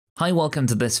Hi, welcome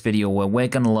to this video where we're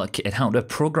going to look at how to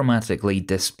programmatically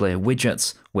display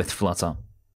widgets with Flutter.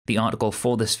 The article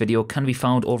for this video can be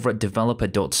found over at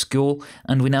developer.school,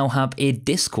 and we now have a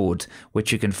Discord,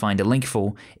 which you can find a link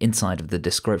for inside of the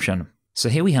description. So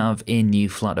here we have a new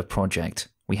Flutter project.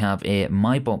 We have a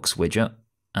MyBox widget,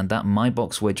 and that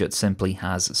MyBox widget simply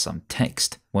has some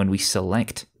text. When we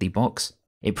select the box,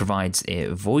 it provides a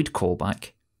void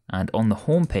callback, and on the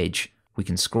home page, we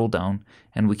can scroll down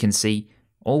and we can see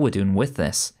all we're doing with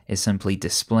this is simply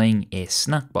displaying a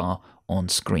snack bar on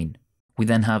screen. We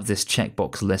then have this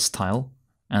checkbox list tile,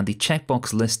 and the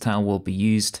checkbox list tile will be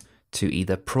used to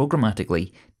either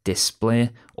programmatically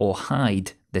display or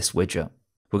hide this widget.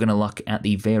 We're going to look at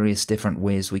the various different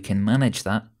ways we can manage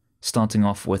that, starting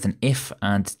off with an if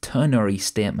and ternary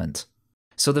statement.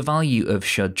 So the value of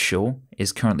should show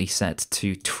is currently set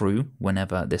to true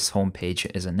whenever this home page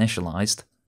is initialized.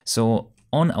 So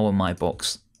on our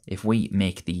MyBox, if we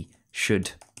make the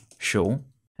should show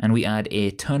and we add a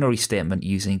ternary statement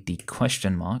using the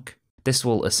question mark, this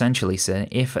will essentially say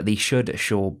if the should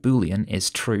show boolean is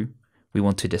true, we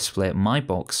want to display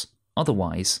MyBox.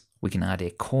 Otherwise, we can add a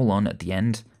colon at the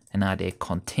end and add a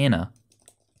container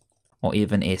or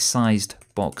even a sized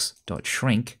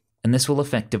box.shrink, and this will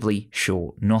effectively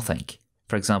show nothing.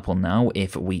 For example, now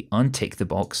if we untick the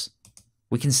box,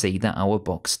 we can see that our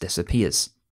box disappears.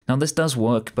 Now this does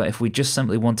work, but if we just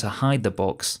simply want to hide the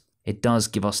box, it does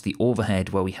give us the overhead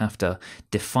where we have to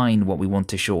define what we want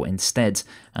to show instead,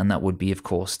 and that would be of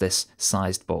course this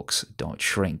sized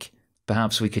box.shrink.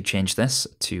 Perhaps we could change this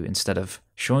to, instead of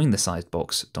showing the sized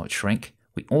box.shrink,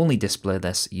 we only display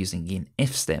this using an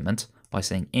if statement by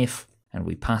saying if, and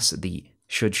we pass the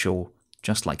should show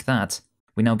just like that.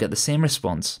 We now get the same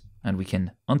response, and we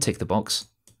can untick the box,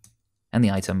 and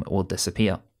the item will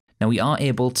disappear. Now we are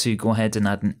able to go ahead and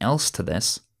add an else to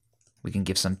this. We can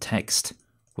give some text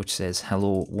which says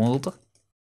hello world.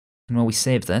 And when we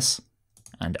save this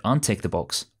and untick the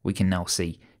box, we can now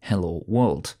see hello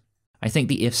world. I think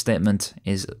the if statement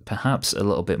is perhaps a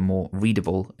little bit more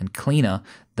readable and cleaner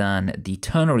than the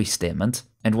ternary statement.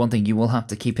 And one thing you will have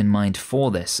to keep in mind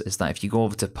for this is that if you go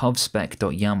over to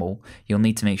pubspec.yaml, you'll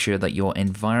need to make sure that your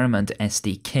environment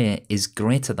SDK is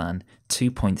greater than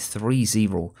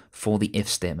 2.30 for the if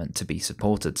statement to be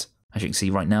supported. As you can see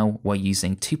right now, we're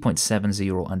using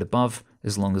 2.70 and above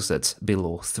as long as it's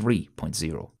below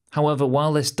 3.0. However,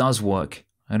 while this does work,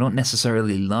 I don't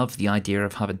necessarily love the idea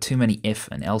of having too many if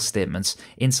and else statements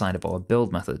inside of our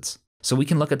build methods. So we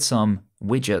can look at some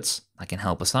widgets that can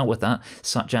help us out with that,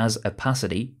 such as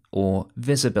opacity or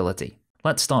visibility.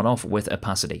 Let's start off with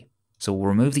opacity. So we'll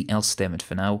remove the else statement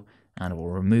for now, and we'll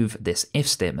remove this if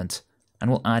statement, and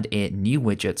we'll add a new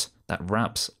widget that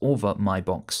wraps over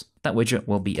MyBox. That widget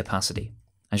will be opacity.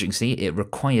 As you can see, it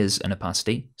requires an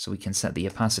opacity, so we can set the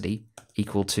opacity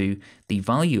equal to the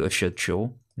value of should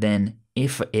show, then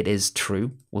if it is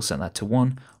true, we'll set that to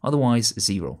 1, otherwise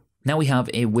 0. Now we have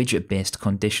a widget-based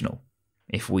conditional.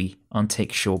 If we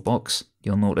untick show box,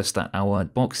 you'll notice that our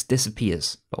box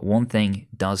disappears, but one thing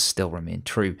does still remain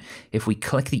true. If we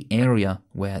click the area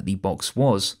where the box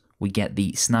was, we get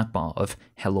the snack bar of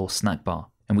hello snack bar.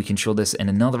 And we can show this in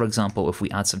another example if we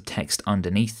add some text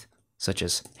underneath, such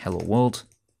as hello world,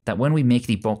 that when we make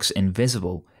the box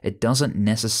invisible, it doesn't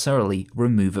necessarily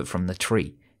remove it from the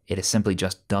tree. It simply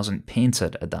just doesn't paint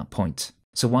it at that point.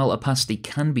 So while opacity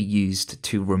can be used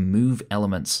to remove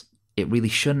elements, it really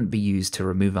shouldn't be used to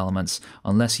remove elements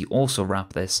unless you also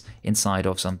wrap this inside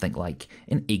of something like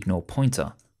an ignore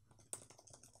pointer.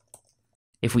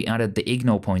 If we added the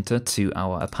ignore pointer to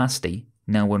our opacity,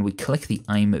 now when we click the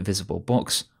I'm visible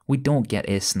box, we don't get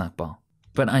a snack bar.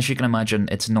 But as you can imagine,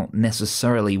 it's not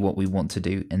necessarily what we want to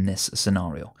do in this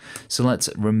scenario. So let's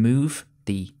remove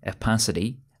the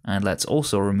opacity, and let's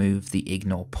also remove the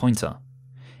ignore pointer.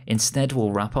 Instead,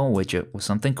 we'll wrap our widget with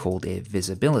something called a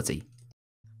visibility.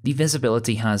 The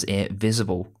visibility has a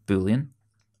visible boolean.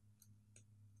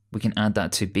 We can add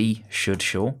that to be should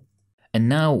show. And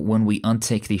now when we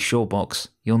untick the show box,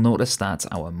 you'll notice that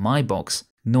our MyBox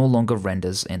no longer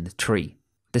renders in the tree.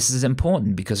 This is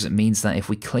important because it means that if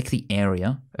we click the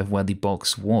area of where the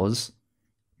box was,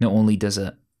 not only does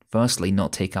it firstly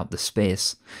not take up the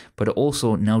space, but it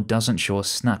also now doesn't show a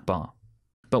snack bar.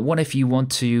 But what if you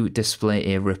want to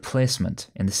display a replacement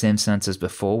in the same sense as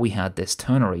before we had this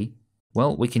ternary?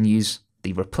 Well, we can use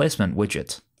the replacement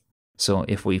widget. So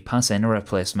if we pass in a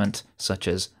replacement such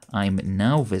as I'm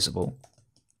now visible,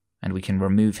 and we can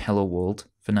remove hello world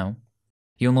for now,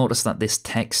 you'll notice that this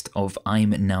text of I'm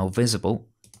now visible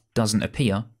doesn't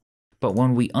appear, but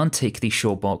when we untick the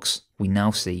show box, we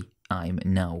now see I'm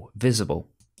now visible.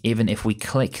 Even if we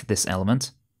click this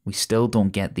element, we still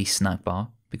don't get the snack bar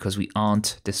because we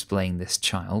aren't displaying this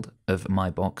child of my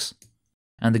box.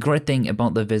 And the great thing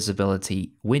about the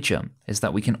visibility widget is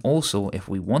that we can also, if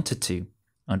we wanted to,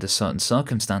 under certain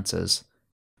circumstances,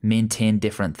 maintain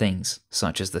different things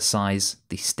such as the size,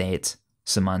 the state,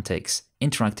 semantics,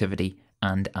 interactivity,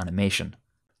 and animation.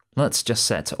 Let's just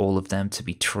set all of them to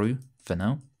be true for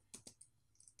now.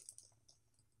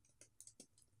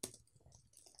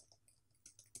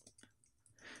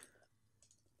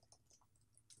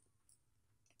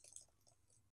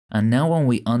 And now when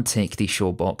we untick the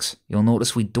show box, you'll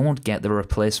notice we don't get the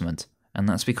replacement, and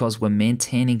that's because we're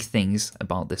maintaining things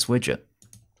about this widget.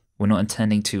 We're not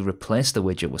intending to replace the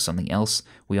widget with something else,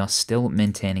 we are still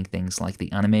maintaining things like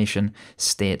the animation,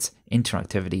 state,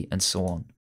 interactivity, and so on.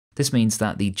 This means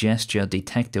that the gesture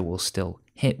detector will still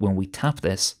hit when we tap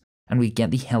this, and we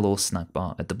get the hello snack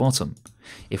bar at the bottom.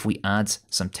 If we add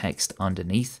some text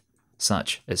underneath,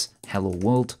 such as hello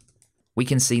world, we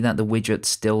can see that the widget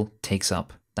still takes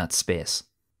up that space.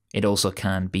 It also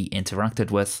can be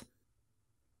interacted with,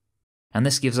 and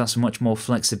this gives us much more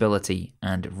flexibility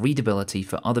and readability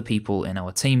for other people in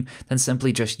our team than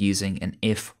simply just using an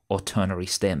if or ternary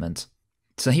statement.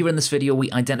 So here in this video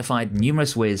we identified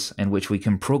numerous ways in which we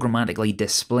can programmatically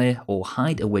display or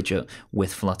hide a widget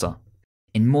with Flutter.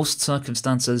 In most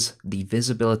circumstances, the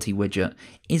visibility widget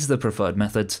is the preferred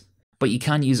method, but you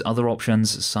can use other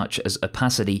options such as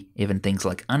opacity, even things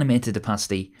like animated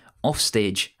opacity,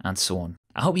 offstage, and so on.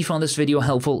 I hope you found this video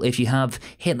helpful. If you have,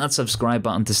 hit that subscribe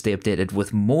button to stay updated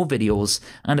with more videos,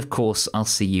 and of course, I'll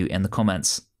see you in the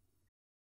comments.